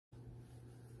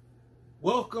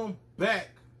Welcome back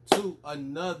to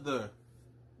another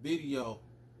video.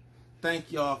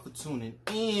 Thank y'all for tuning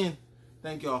in.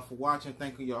 Thank y'all for watching.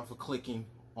 Thank y'all for clicking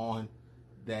on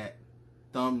that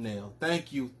thumbnail.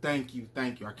 Thank you, thank you,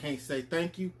 thank you. I can't say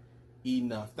thank you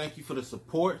enough. Thank you for the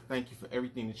support. Thank you for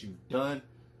everything that you've done.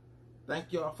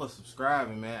 Thank y'all for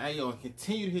subscribing, man. Hey, y'all,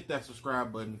 continue to hit that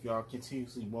subscribe button if y'all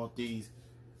continuously want these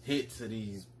hits or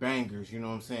these bangers. You know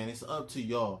what I'm saying? It's up to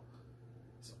y'all.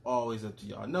 It's always up to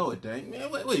y'all. No, it ain't,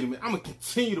 man. Wait a minute. I'm gonna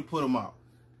continue to put them out.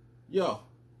 Yo,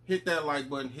 hit that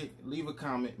like button. Leave a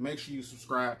comment. Make sure you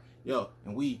subscribe. Yo,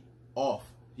 and we off.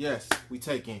 Yes, we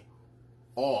taking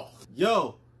off.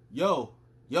 Yo.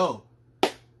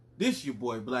 This your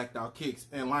boy Blacked Out Kicks,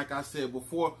 and like I said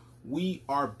before, we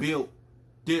are built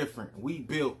different. We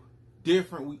built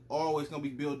different. We always gonna be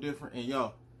built different. And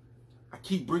yo, I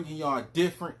keep bringing y'all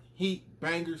different heat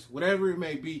bangers, whatever it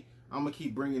may be. I'm gonna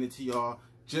keep bringing it to y'all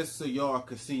just so y'all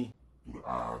can see through the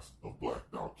eyes of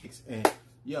Blacked Out Kicks. And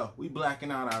yo, we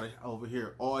blacking out over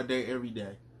here all day, every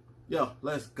day. Yo,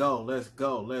 let's go.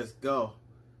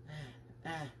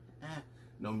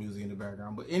 No music in the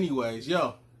background, but anyways,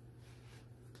 yo,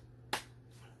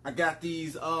 I got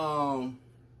these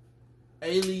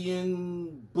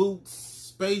alien boots,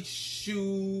 space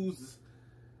shoes.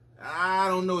 I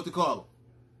don't know what to call them,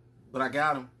 but I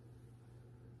got them.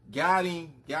 Got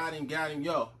him.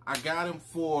 Yo, I got him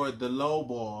for the low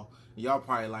ball. Y'all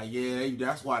probably like, yeah,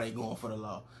 that's why they going for the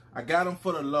low. I got him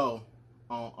for the low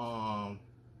on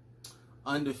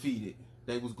Undefeated.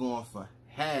 They was going for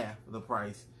half the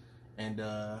price. And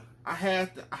I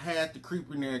had to creep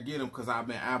in there and get them because I've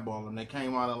been eyeballing them. They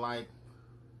came out of like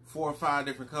 4 or 5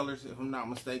 different colors, if I'm not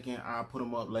mistaken. I'll put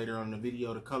them up later on in the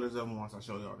video, the colors of them, once I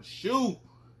show y'all the shoe.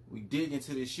 We dig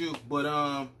into this shoe.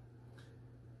 But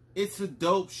it's a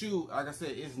dope shoe. Like I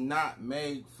said, it's not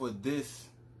made for this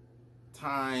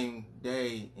time,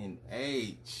 day, and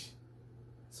age.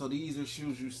 So these are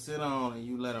shoes you sit on and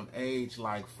you let them age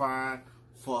like fine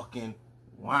fucking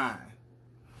wine.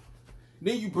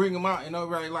 Then you bring them out and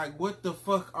everybody like, what the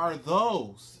fuck are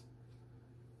those?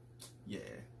 Yeah,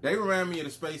 they remind me of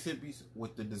the Space Hippies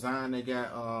with the design they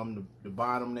got, the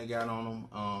bottom they got on them.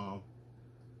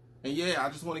 And yeah, I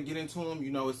just want to get into them.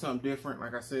 You know, it's something different.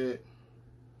 Like I said,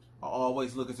 I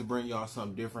always looking to bring y'all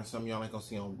something different. Some of y'all ain't gonna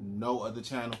see on no other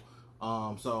channel.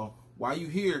 So while you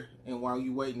here and while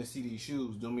you waiting to see these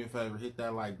shoes, do me a favor, hit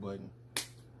that like button.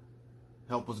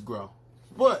 Help us grow.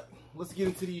 But let's get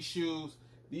into these shoes.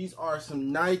 These are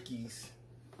some Nikes,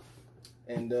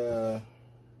 and I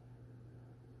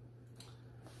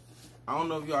don't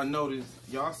know if y'all noticed.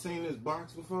 Y'all seen this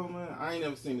box before, man? I ain't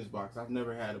never seen this box. I've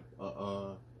never had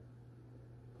a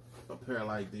pair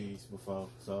like these before,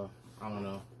 so I don't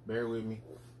know. Bear with me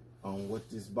on what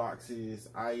this box is.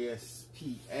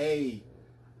 ISPA.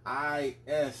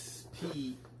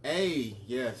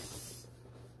 Yes.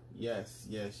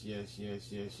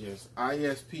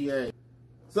 ISPA.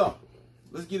 So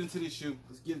let's get into this shoe.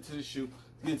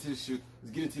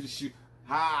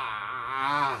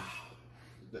 Ha!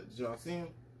 Did y'all see him?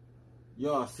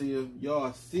 Y'all see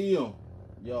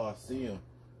him.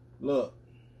 Look.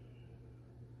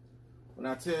 When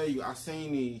I tell you, I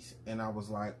seen these and I was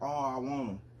like, oh, I want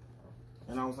them.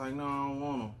 And I was like, no, I don't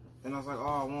want them. And I was like,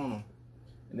 oh, I want them.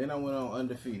 And then I went on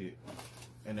Undefeated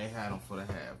and they had them for the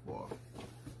half bar.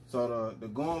 So the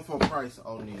going for price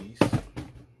on these.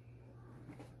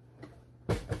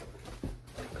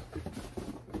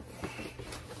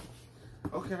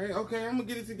 Okay, I'm gonna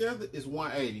get it together. It's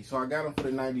 $180. So I got them for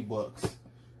the 90 bucks.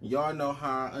 Y'all know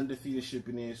how Undefeated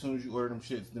shipping is. As soon as you order them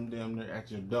shits, them damn near at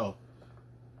your door.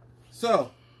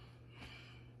 So,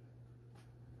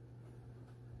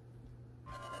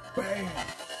 bam.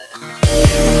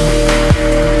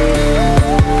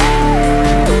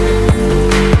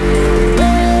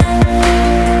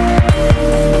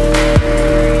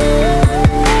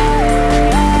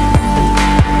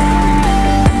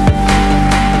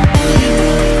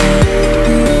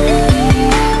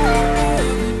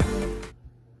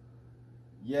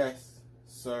 Yes,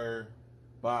 sir,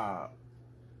 Bob.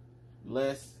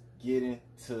 Let's get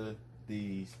into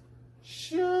these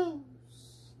shoes.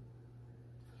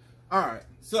 Alright,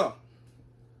 so I'm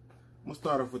gonna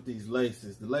start off with these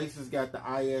laces. The laces got the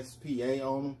ISPA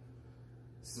on them.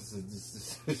 This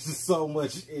is so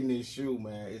much in this shoe,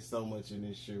 man. It's so much in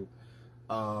this shoe.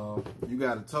 You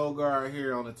got a toe guard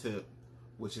here on the tip,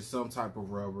 which is some type of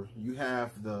rubber. You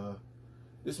have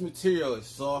this material is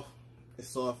soft. It's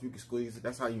soft, you can squeeze it.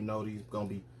 That's how you know these gonna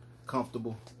be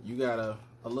comfortable. You got a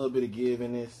little bit of give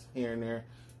in this here and there.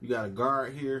 You got a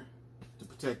guard here to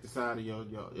protect the side of your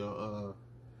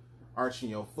arching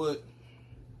your foot.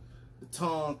 The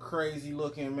tongue crazy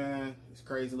looking, man. It's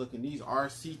crazy looking. These are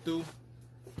see-through.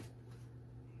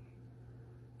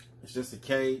 It's just a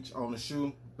cage on the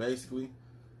shoe, basically.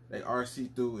 They are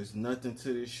see-through. It's nothing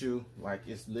to this shoe. Like,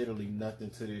 it's literally nothing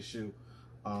to this shoe.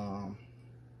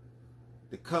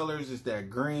 The colors is that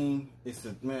green. It's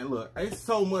a, man, look, it's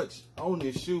so much on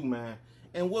this shoe, man.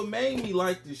 And what made me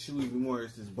like this shoe even more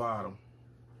is this bottom.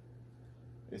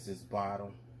 It's this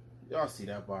bottom. Y'all see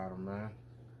that bottom, man.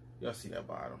 Y'all see that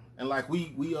bottom. And like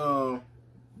we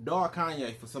dog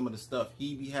Kanye for some of the stuff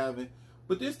he be having.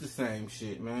 But this the same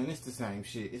shit, man. It's the same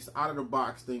shit. It's out of the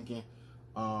box thinking.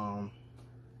 Yeah,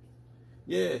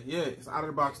 it's out of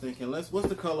the box thinking. What's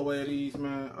the colorway of these,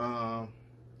 man?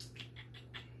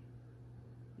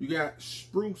 You got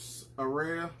Spruce, a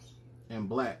rare, and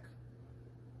black.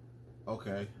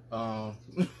 Okay.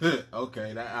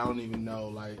 Okay, that I don't even know,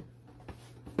 like,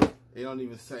 they don't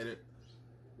even say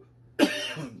that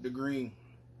the green,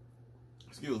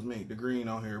 excuse me, the green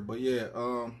on here. But yeah,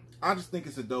 I just think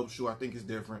it's a dope shoe. I think it's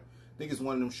different. I think it's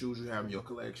one of them shoes you have in your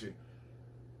collection.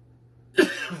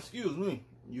 Excuse me.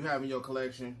 You have in your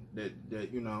collection that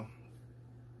you know,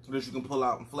 that you can pull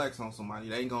out and flex on somebody.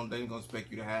 They ain't gonna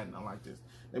expect you to have nothing like this.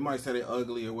 They might say they're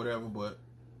ugly or whatever, but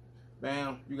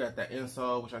bam, you got that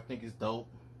insole, which I think is dope.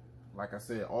 Like I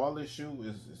said, all this shoe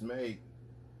is made.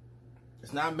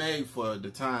 It's not made for the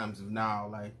times of now.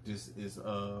 Like, this is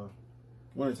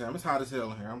winter time. It's hot as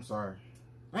hell in here. I'm sorry.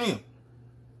 Damn.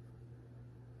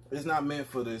 It's not meant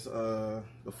for this the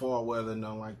fall weather,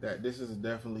 nothing like that. This is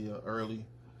definitely an early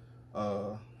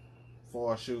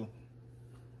fall shoe.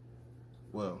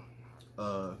 Well,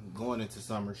 going into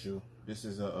summer shoe. This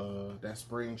is that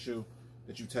spring shoe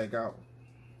that you take out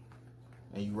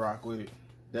and you rock with it.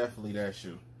 Definitely that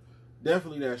shoe.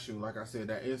 Definitely that shoe. Like I said,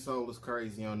 that insole is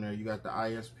crazy on there. You got the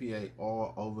ISPA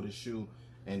all over the shoe.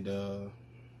 And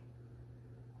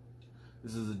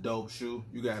this is a dope shoe.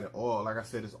 You got it all. Like I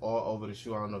said, it's all over the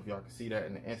shoe. I don't know if y'all can see that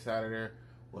in the inside of there.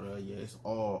 But yeah, it's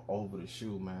all over the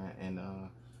shoe, man. And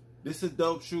this is a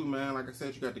dope shoe, man. Like I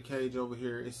said, you got the cage over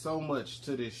here. It's so much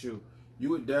to this shoe. You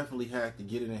would definitely have to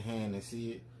get it in hand and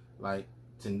see it, like,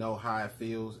 to know how it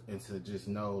feels, and to just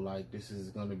know, like, this is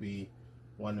going to be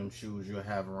one of them shoes you'll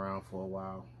have around for a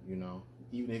while, you know.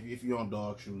 Even if you're on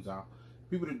dog shoes out.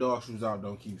 People that dog shoes out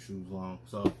don't keep shoes long.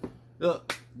 So,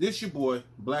 look, this your boy,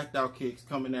 Blacked Out Kicks,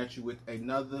 coming at you with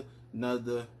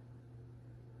another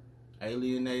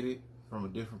alienated from a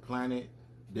different planet,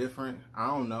 different, I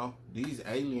don't know, these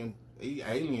alien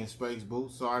space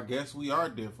boots, so I guess we are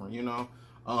different, you know.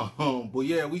 But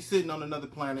yeah, we sitting on another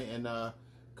planet, and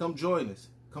come join us.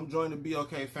 Come join the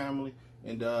BOK family,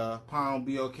 and pound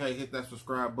BOK, hit that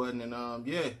subscribe button, and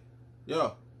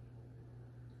yeah,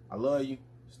 I love you.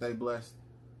 Stay blessed,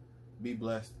 be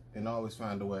blessed, and always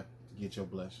find a way to get your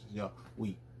blessings. Yo,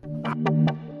 we.